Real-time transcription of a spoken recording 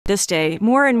This day,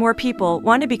 more and more people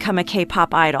want to become a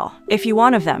K-pop idol. If you're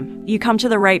one of them, you come to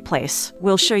the right place.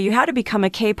 We'll show you how to become a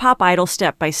K-pop idol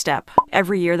step by step.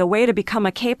 Every year, the way to become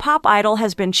a K-pop idol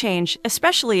has been changed,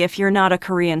 especially if you're not a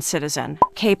Korean citizen.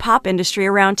 K-pop industry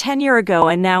around 10 years ago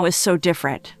and now is so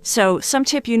different. So, some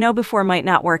tip you know before might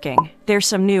not working. There's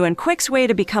some new and quick way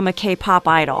to become a K-pop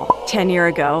idol. 10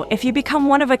 years ago, if you become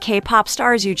one of a K-pop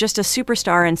stars, you just a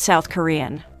superstar in South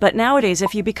Korean. But nowadays,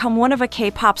 if you become one of a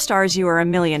K-pop stars, you are a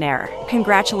millionaire.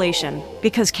 Congratulations!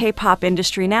 Because K-pop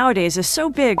industry nowadays is so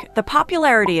big, the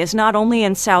popularity is not only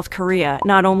in South Korea,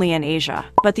 not only in Asia,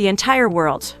 but the entire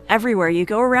world. Everywhere you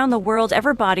go around the world,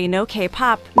 everybody know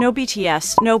K-pop, no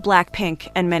BTS, no Blackpink,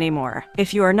 and many more.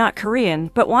 If you are not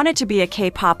Korean, but wanted to be a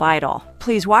K-pop idol,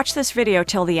 please watch this video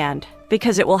till the end,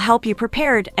 because it will help you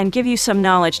prepared and give you some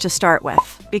knowledge to start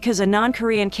with. Because a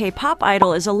non-Korean K-pop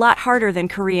idol is a lot harder than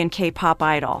Korean K-pop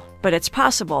idol. But it's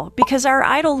possible, because our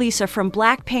idol Lisa from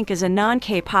Blackpink is a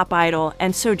non-K-pop idol,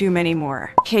 and so do many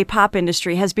more. K-pop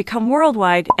industry has become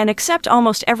worldwide and accept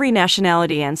almost every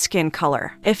nationality and skin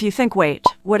color. If you think, wait,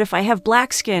 what if I have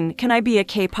black skin, can I be a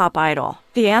K-pop idol?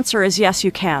 The answer is yes,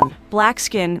 you can. Black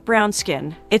skin, brown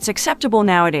skin, it's acceptable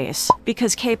nowadays,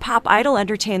 because K-pop idol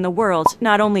entertain the world,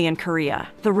 not only in Korea.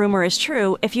 The rumor is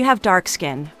true, if you have dark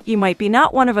skin, you might be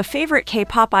not one of a favorite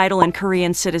K-pop idol in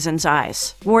Korean citizens'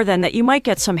 eyes. More than that, you might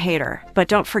get some hater. But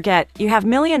don't forget, you have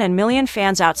million and million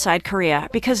fans outside Korea,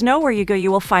 because nowhere you go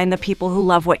you will find the people who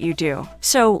love what you do.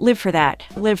 So live for that.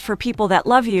 Live for people that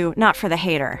love you, not for the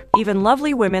hater. Even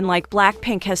lovely women like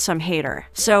Blackpink has some hater.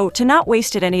 So to not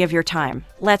waste it any of your time,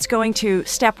 let's going to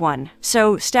step 1.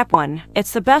 So step 1,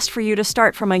 it's the best for you to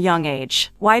start from a young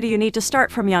age. Why do you need to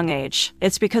start from young age?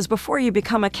 It's because before you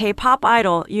become a K-pop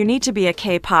idol, you need to be a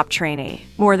K-pop trainee.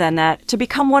 More than that, to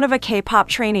become one of a K-pop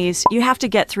trainees, you have to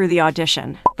get through the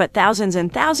audition. But thousands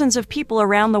and thousands of people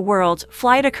around the world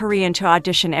fly to Korea to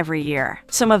audition every year.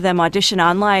 Some of them audition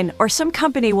online, or some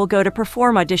company will go to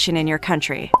perform audition in your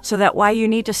country. So that's why you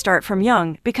need to start from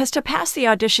young, because to pass the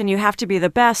audition you have to be the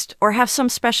best, or have some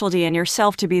specialty in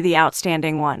yourself to be the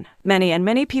outstanding one.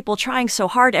 Many people trying so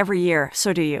hard every year,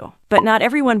 so do you. But not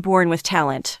everyone born with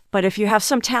talent. But if you have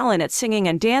some talent at singing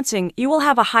and dancing, you will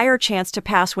have a higher chance to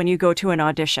pass when you go to an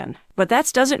audition. But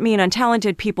that doesn't mean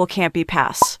untalented people can't be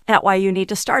pass. That's why you need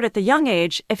to start at the young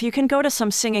age if you can go to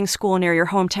some singing school near your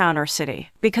hometown or city.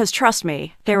 Because trust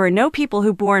me, there are no people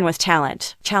who born with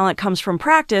talent. Talent comes from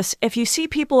practice. If you see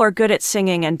people are good at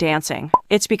singing and dancing,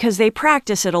 it's because they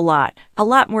practice it a lot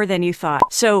more than you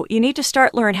thought. So you need to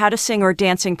start learn how to sing or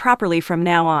dancing properly from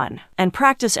now on. And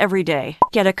practice every day.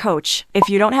 Get a coach. If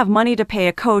you don't have money to pay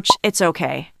a coach, it's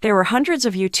okay. There are hundreds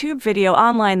of YouTube video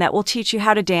online that will teach you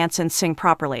how to dance and sing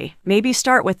properly. Maybe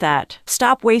start with that.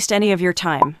 Stop waste any of your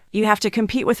time. You have to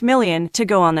compete with million to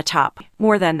go on the top.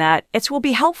 More than that, it will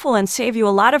be helpful and save you a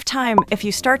lot of time if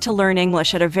you start to learn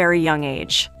English at a very young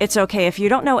age. It's okay if you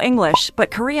don't know English,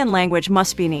 but Korean language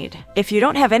must be need. If you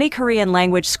don't have any Korean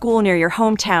language school near your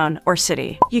hometown or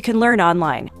city, you can learn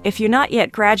online. If you not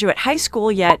yet graduate high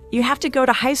school yet, you have to go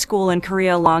to high school in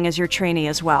Korea along as your trainee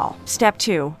as well. Step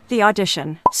 2, the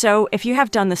audition. So if you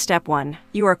have done the step 1,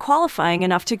 you are qualifying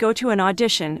enough to go to an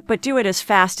audition, but do it as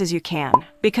fast as you can.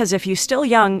 Because if you still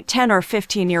young, 10 or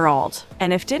 15-year-old,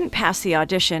 and if didn't pass the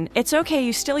audition, it's okay,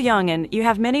 you still young and you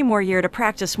have many more year to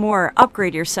practice more,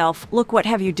 upgrade yourself, look what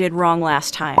have you did wrong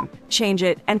last time. Change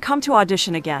it, and come to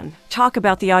audition again. Talk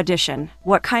about the audition,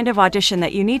 what kind of audition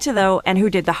that you need to though, and who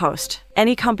did the host.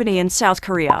 Any company in South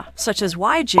Korea, such as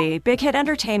YG, Big Hit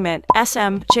Entertainment,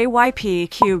 SM,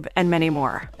 JYP, Cube, and many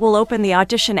more, will open the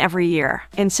audition every year,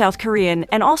 in South Korean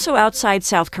and also outside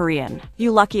South Korean.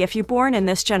 You lucky if you born in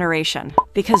this generation.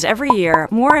 Because every year,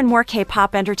 more and more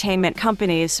K-pop entertainment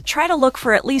companies try to look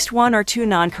for at least 1 or 2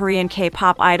 non-Korean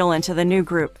K-pop idol into the new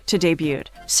group to debut.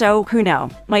 So, who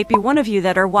knows? Might be one of you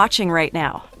that are watching right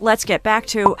now. Let's get back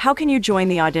to how can you join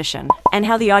the audition, and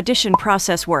how the audition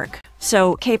process work.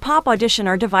 So, K-pop audition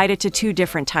are divided to 2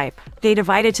 different types. They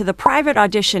divided to the private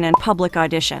audition and public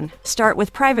audition. Start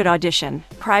with private audition.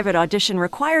 Private audition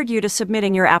required you to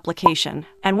submitting your application.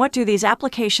 And what do these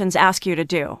applications ask you to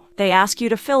do? They ask you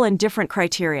to fill in different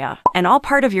criteria, and all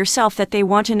part of yourself that they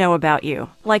want to know about you,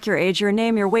 like your age, your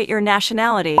name, your weight, your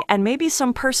nationality, and maybe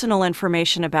some personal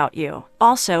information about you.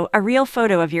 Also, a real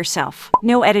photo of yourself.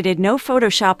 No edited, no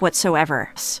Photoshop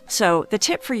whatsoever. So, the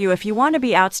tip for you if you want to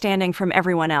be outstanding from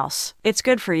everyone else, it's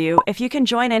good for you if you can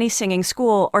join any singing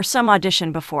school or some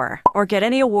audition before, or get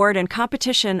any award and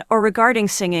competition or regarding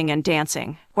singing and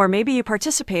dancing. Or maybe you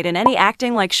participate in any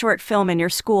acting like short film in your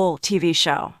school, TV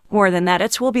show. More than that,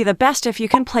 it will be the best if you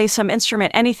can play some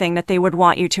instrument, anything that they would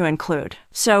want you to include.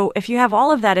 So, if you have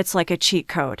all of that, it's like a cheat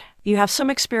code. You have some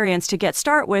experience to get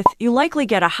started with, you likely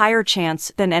get a higher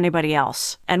chance than anybody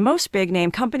else. And most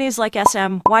big-name companies like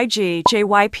SM, YG,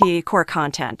 JYP Core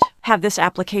Content have this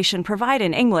application provide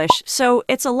in English, so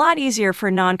it's a lot easier for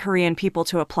non-Korean people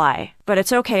to apply. But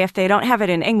it's okay if they don't have it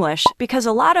in English, because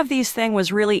a lot of these things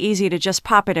was really easy to just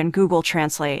pop it in Google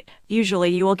Translate.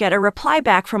 Usually you will get a reply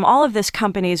back from all of these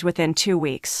companies within 2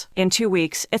 weeks. In 2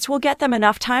 weeks, it will get them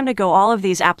enough time to go all of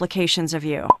these applications of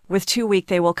you. With 2 weeks,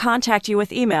 they will contact you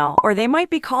with email, or they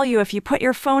might be call you if you put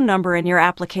your phone number in your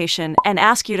application and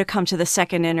ask you to come to the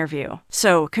second interview.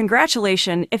 So,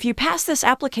 congratulations, if you pass this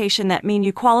application, that means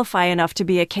you qualify enough to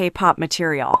be a K-pop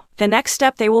material. The next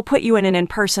step, they will put you in an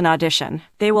in-person audition.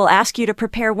 They will ask you to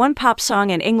prepare one pop song,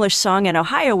 an English song, and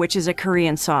Ohio, which is a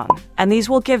Korean song. And these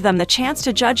will give them the chance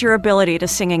to judge your ability to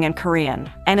singing in Korean.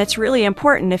 And it's really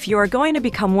important if you are going to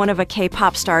become one of a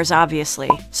K-pop stars, obviously.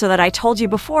 So that I told you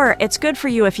before, it's good for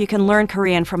you if you can learn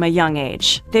Korean from a young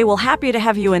age. They will happy to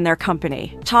have you in their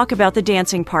company. Talk about the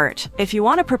dancing part. If you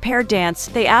want to prepare dance,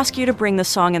 they ask you to bring the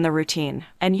song in the routine.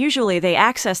 And usually they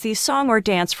access these song or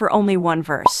dance for only one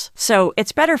verse. So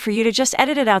it's better for you to just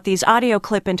edit it out these audio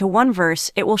clip into one verse.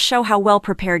 It will show how well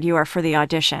prepared you are for the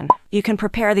audition. You can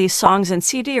prepare these songs in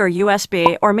CD or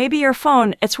USB, or maybe your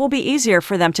phone. It will be easier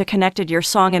for them to connect your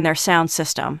song in their sound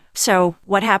system. So,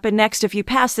 what happened next if you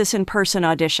pass this in-person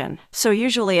audition? So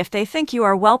usually if they think you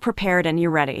are well prepared and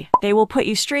you're ready, they will put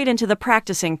you straight into the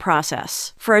practicing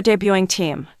process. For a debuting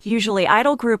team, usually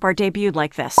idol group are debuted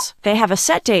like this. They have a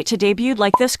set date to debut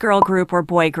like this girl group or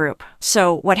boy group.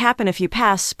 So, what happened if you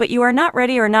pass, but you are not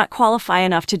ready or not qualify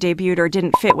enough to debut or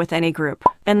didn't fit with any group?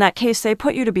 In that case, they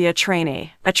put you to be a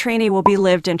trainee. A trainee will be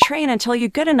lived and trained until you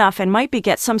good enough and might be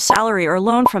get some salary or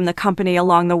loan from the company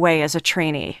along the way as a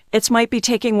trainee. It might be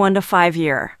taking 1 to 5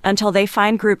 years until they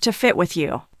find group to fit with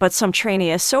you. But some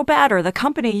trainee is so bad or the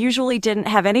company usually didn't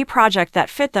have any project that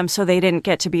fit them, so they didn't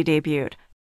get to be debuted.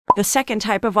 The second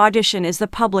type of audition is the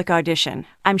public audition.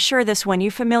 I'm sure this one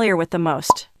you're familiar with the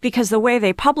most, because the way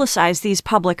they publicize these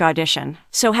public audition.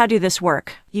 So how do this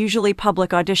work? Usually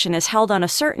public audition is held on a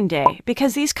certain day,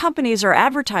 because these companies are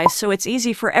advertised, so it's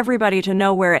easy for everybody to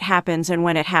know where it happens and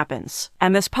when it happens.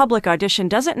 And this public audition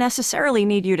doesn't necessarily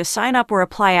need you to sign up or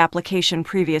apply application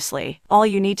previously. All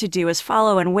you need to do is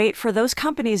follow and wait for those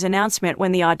companies' announcement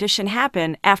when the audition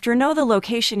happen. After know the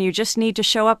location, you just need to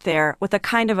show up there with a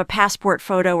kind of a passport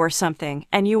photo or something,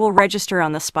 and you will register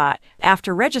on the spot.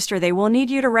 After register, they will need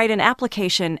you to write an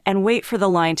application and wait for the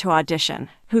line to audition.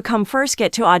 Who come first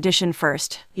get to audition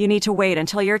first. You need to wait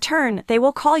until your turn. They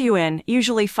will call you in,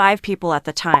 usually 5 people at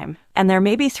the time. And there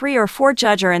may be 3 or 4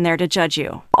 judges are in there to judge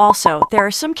you. Also, there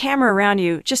are some camera around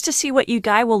you just to see what you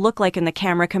guy will look like in the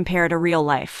camera compared to real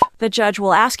life. The judge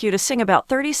will ask you to sing about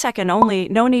 30 seconds only,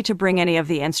 no need to bring any of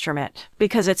the instrument.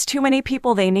 Because it's too many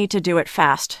people, they need to do it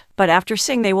fast. But after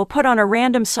sing, they will put on a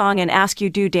random song and ask you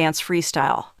do dance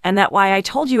freestyle. And that's why I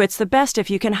told you it's the best if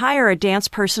you can hire a dance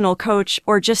personal coach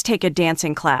or just take a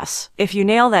dancing class. If you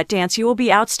nail that dance, you will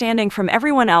be outstanding from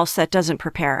everyone else that doesn't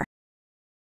prepare.